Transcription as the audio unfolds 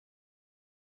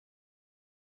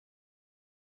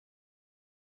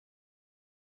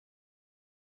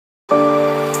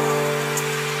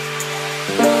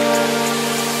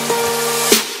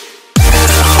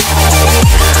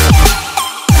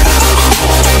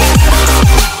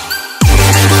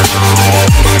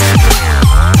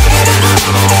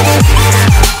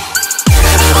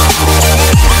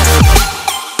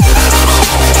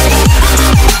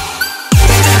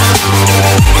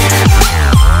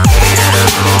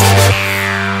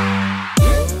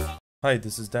Hi,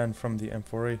 this is Dan from the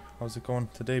M4A. How's it going?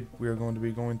 Today we are going to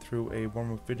be going through a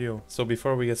warm-up video. So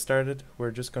before we get started,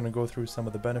 we're just going to go through some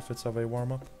of the benefits of a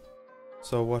warm-up.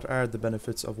 So what are the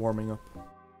benefits of warming up?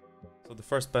 So the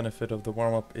first benefit of the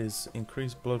warm-up is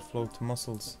increased blood flow to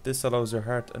muscles. This allows your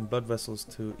heart and blood vessels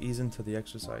to ease into the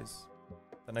exercise.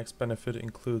 The next benefit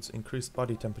includes increased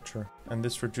body temperature, and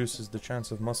this reduces the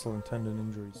chance of muscle and tendon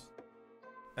injuries.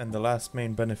 And the last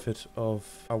main benefit of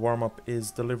a warm-up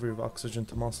is delivery of oxygen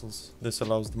to muscles. This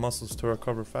allows the muscles to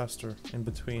recover faster in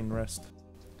between rest.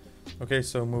 Okay,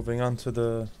 so moving on to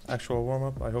the actual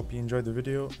warm-up, I hope you enjoyed the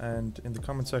video, and in the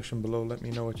comment section below let me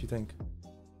know what you think.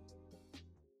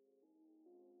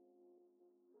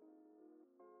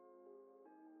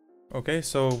 Okay,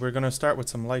 so we're going to start with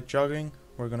some light jogging.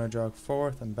 We're going to jog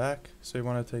forward and back. So you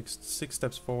want to take 6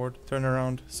 steps forward, turn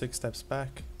around, 6 steps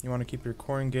back. You want to keep your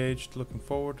core engaged, looking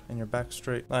forward, and your back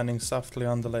straight, landing softly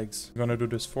on the legs. You're going to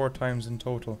do this 4 times in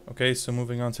total. Okay, so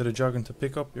moving on to the jogging to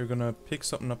pick up. You're going to pick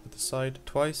something up at the side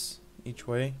twice. Each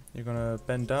way. You're gonna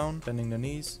bend down, bending the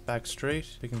knees, back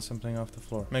straight, picking something off the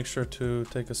floor. Make sure to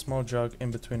take a small jog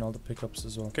in between all the pickups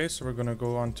as well. Okay, so we're gonna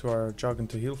go on to our jogging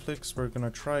to heel flicks. We're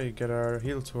gonna try get our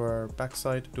heel to our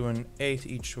backside, doing 8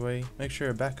 each way. Make sure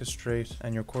your back is straight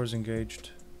and your core is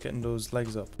engaged, getting those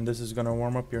legs up, and this is gonna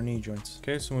warm up your knee joints.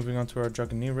 Okay, so moving on to our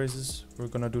jogging knee raises. We're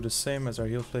gonna do the same as our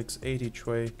heel flicks, 8 each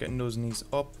way, getting those knees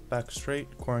up, back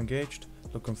straight, core engaged,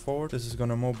 looking forward. This is going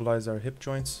to mobilize our hip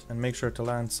joints and make sure to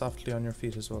land softly on your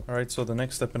feet as well. Alright, so the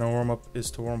next step in our warm-up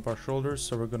is to warm up our shoulders.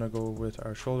 So we're going to go with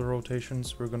our shoulder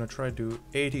rotations. We're going to try to do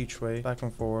 8 each way, back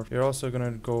and forward. You're also going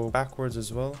to go backwards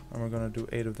as well, and we're going to do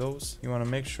 8 of those. You want to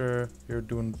make sure you're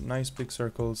doing nice big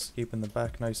circles, keeping the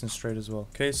back nice and straight as well.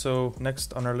 Okay, so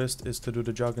next on our list is to do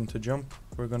the jogging to jump.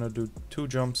 We're going to do 2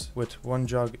 jumps with 1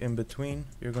 jog in between.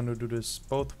 You're going to do this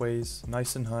both ways,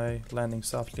 nice and high, landing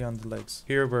softly on the legs.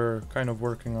 Here we're kind of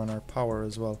working on our power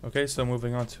as well. Okay, so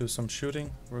moving on to some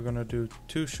shooting. We're going to do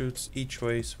 2 shoots each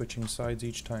way, switching sides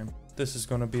each time. This is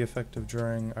going to be effective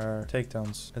during our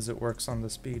takedowns as it works on the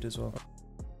speed as well.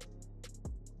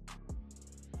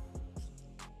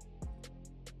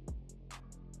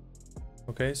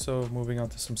 Okay, so moving on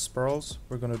to some spirals.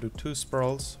 We're going to do 2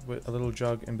 spirals with a little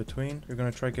jog in between. You're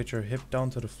going to try to get your hip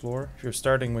down to the floor. If you're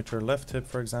starting with your left hip,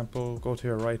 for example, go to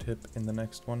your right hip in the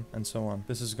next one, and so on.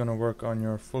 This is going to work on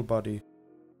your full body.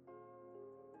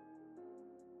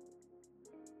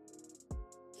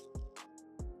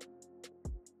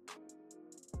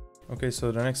 Okay,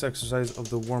 so the next exercise of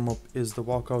the warm-up is the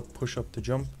walkout push-up to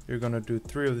jump. You're going to do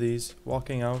 3 of these,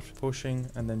 walking out, pushing,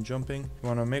 and then jumping. You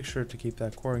want to make sure to keep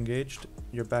that core engaged,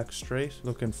 your back straight,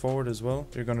 looking forward as well.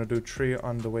 You're going to do 3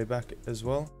 on the way back as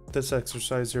well. This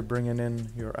exercise, you're bringing in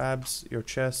your abs, your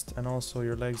chest, and also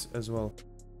your legs as well.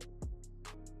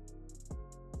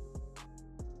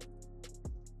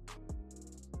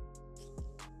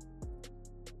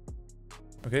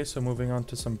 Okay, so moving on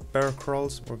to some bear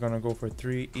crawls. We're going to go for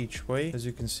 3 each way. As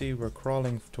you can see, we're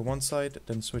crawling to one side,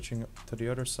 then switching to the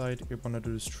other side. You're going to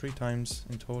do this 3 times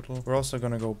in total. We're also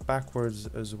going to go backwards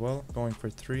as well, going for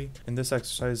 3. In this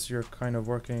exercise, you're kind of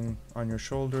working on your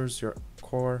shoulders, your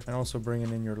core, and also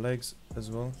bringing in your legs as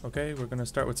well. Okay, we're going to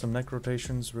start with some neck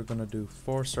rotations. We're going to do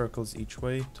 4 circles each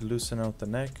way to loosen out the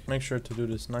neck. Make sure to do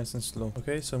this nice and slow.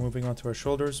 Okay, so moving on to our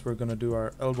shoulders, we're going to do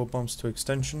our elbow bumps to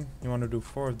extension. You want to do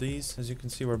 4 of these. As you can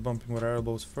see, we're bumping with our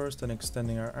elbows first and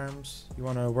extending our arms. You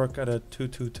want to work at a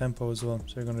 2-2 tempo as well.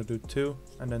 So you're going to do 2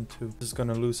 and then 2. This is going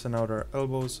to loosen out our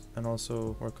elbows and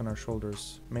also work on our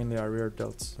shoulders, mainly our rear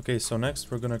delts. Okay, so next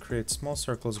we're going to create small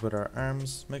circles with our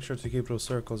arms. Make sure to keep those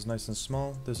circles nice and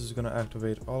small. This is going to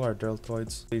activate all our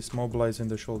deltoids, at least mobilizing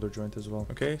the shoulder joint as well.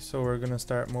 Okay, so we're going to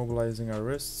start mobilizing our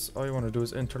wrists. All you want to do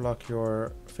is interlock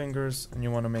your fingers and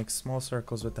you want to make small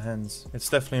circles with the hands. It's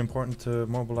definitely important to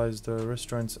mobilize the wrist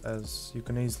joints as you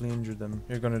can easily injure them.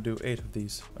 You're going to do 8 of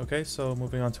these. Okay, so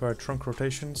moving on to our trunk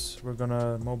rotations, we're going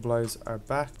to mobilize our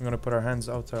back. We're going to put our hands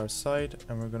out to our side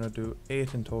and we're going to do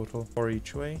 8 in total, 4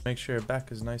 each way. Make sure your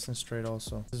back is nice and straight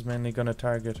also. This is mainly going to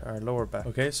target our lower back.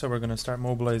 Okay, so we're going to start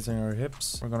mobilizing our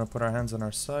hips. We're going to put our hands on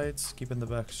our sides, keeping the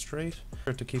back straight. Make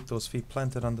sure to keep those feet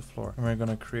planted on the floor. And we're going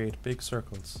to create big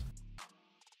circles.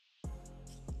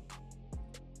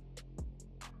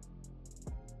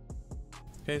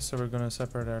 Okay, so we're going to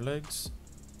separate our legs,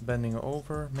 bending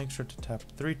over. Make sure to tap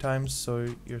 3 times so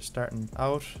you're starting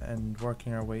out and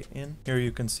working our way in. Here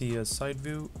you can see a side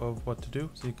view of what to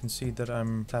do. So you can see that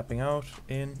I'm tapping out,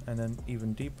 in, and then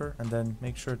even deeper. And then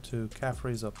make sure to calf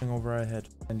raise up over our head.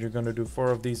 And you're going to do 4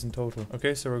 of these in total.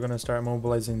 Okay, so we're going to start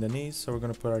mobilizing the knees. So we're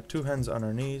going to put our 2 hands on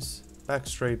our knees, back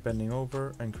straight, bending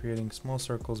over and creating small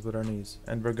circles with our knees.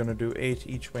 And we're going to do 8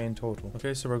 each way in total.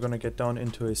 Okay, so we're going to get down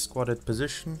into a squatted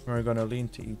position. We're going to lean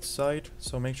to each side,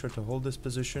 so make sure to hold this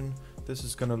position. This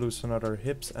is going to loosen out our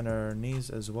hips and our knees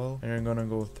as well. And you're going to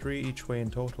go 3 each way in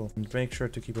total, and make sure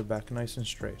to keep it back nice and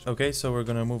straight. Okay, so we're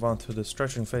going to move on to the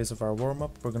stretching phase of our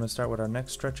warm-up. We're going to start with our neck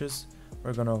stretches.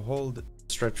 We're going to hold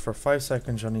stretch for 5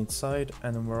 seconds on each side,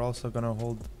 and then we're also going to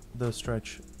hold the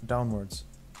stretch downwards.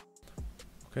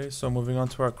 Okay, so moving on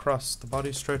to our cross the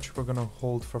body stretch, we're going to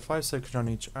hold for 5 seconds on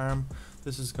each arm.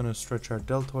 This is going to stretch our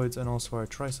deltoids and also our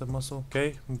tricep muscle.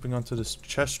 Okay, moving on to this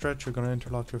chest stretch, you're going to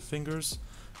interlock your fingers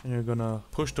and you're going to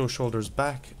push those shoulders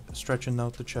back, stretching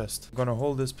out the chest. We're going to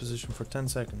hold this position for 10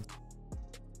 seconds.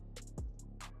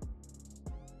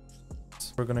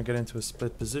 We're going to get into a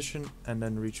split position and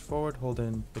then reach forward,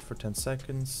 holding it for 10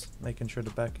 seconds, making sure the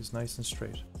back is nice and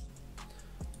straight.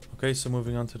 Okay, so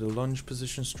moving on to the lunge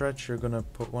position stretch, you're going to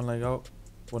put one leg out,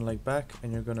 one leg back,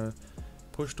 and you're going to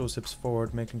push those hips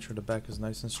forward, making sure the back is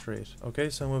nice and straight. Okay,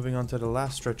 so moving on to the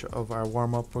last stretch of our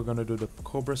warm-up, we're going to do the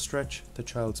cobra stretch, the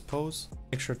child's pose.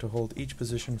 Make sure to hold each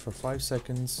position for 5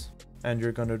 seconds, and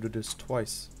you're going to do this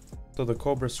twice. So the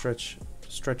cobra stretch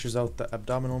stretches out the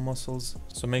abdominal muscles,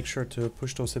 so make sure to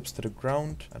push those hips to the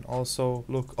ground and also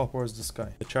look upwards the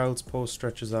sky. The child's pose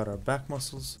stretches out our back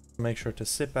muscles. Make sure to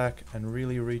sit back and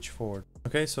really reach forward.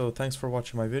 Okay, so thanks for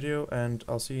watching my video, and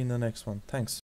I'll see you in the next one. Thanks.